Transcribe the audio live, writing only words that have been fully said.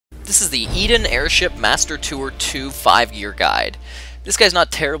This is the Eden Airship Master Tour 2 5-gear guide. This guy's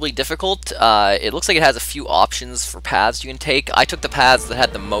not terribly difficult. It looks like it has a few options for paths you can take. I took the paths that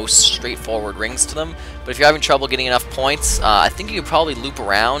had the most straightforward rings to them, but if you're having trouble getting enough points, I think you could probably loop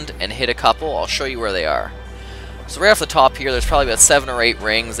around and hit a couple. I'll show you where they are. So right off the top here, there's probably about 7 or 8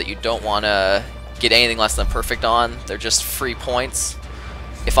 rings that you don't want to get anything less than perfect on. They're just free points.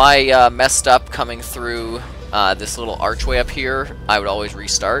 If I messed up coming through this little archway up here, I would always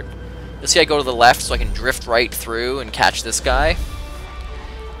restart. You'll see I go to the left so I can drift right through and catch this guy.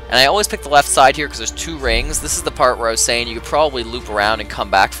 And I always pick the left side here because there's 2 rings. This is the part where I was saying you could probably loop around and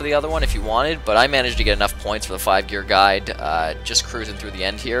come back for the other one if you wanted, but I managed to get enough points for the 5-gear guide, just cruising through the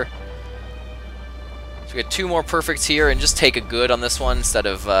end here. So we get 2 more perfects here, and just take a good on this one instead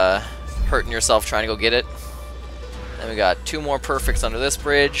of hurting yourself trying to go get it. Then we got 2 more perfects under this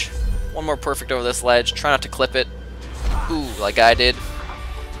bridge, 1 more perfect over this ledge. Try not to clip it. Ooh, like I did.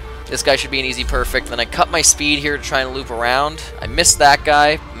 This guy should be an easy perfect. Then I cut my speed here to try and loop around. I missed that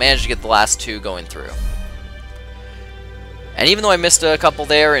guy, managed to get the last 2 going through. And even though I missed a couple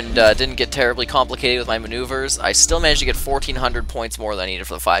there and didn't get terribly complicated with my maneuvers, I still managed to get 1,400 points more than I needed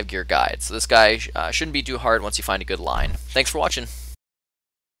for the 5-gear guide. So this guy shouldn't be too hard once you find a good line. Thanks for watching.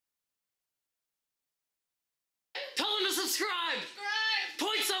 Tell them to subscribe!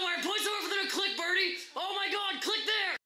 Point somewhere for them to click, Birdie! Oh my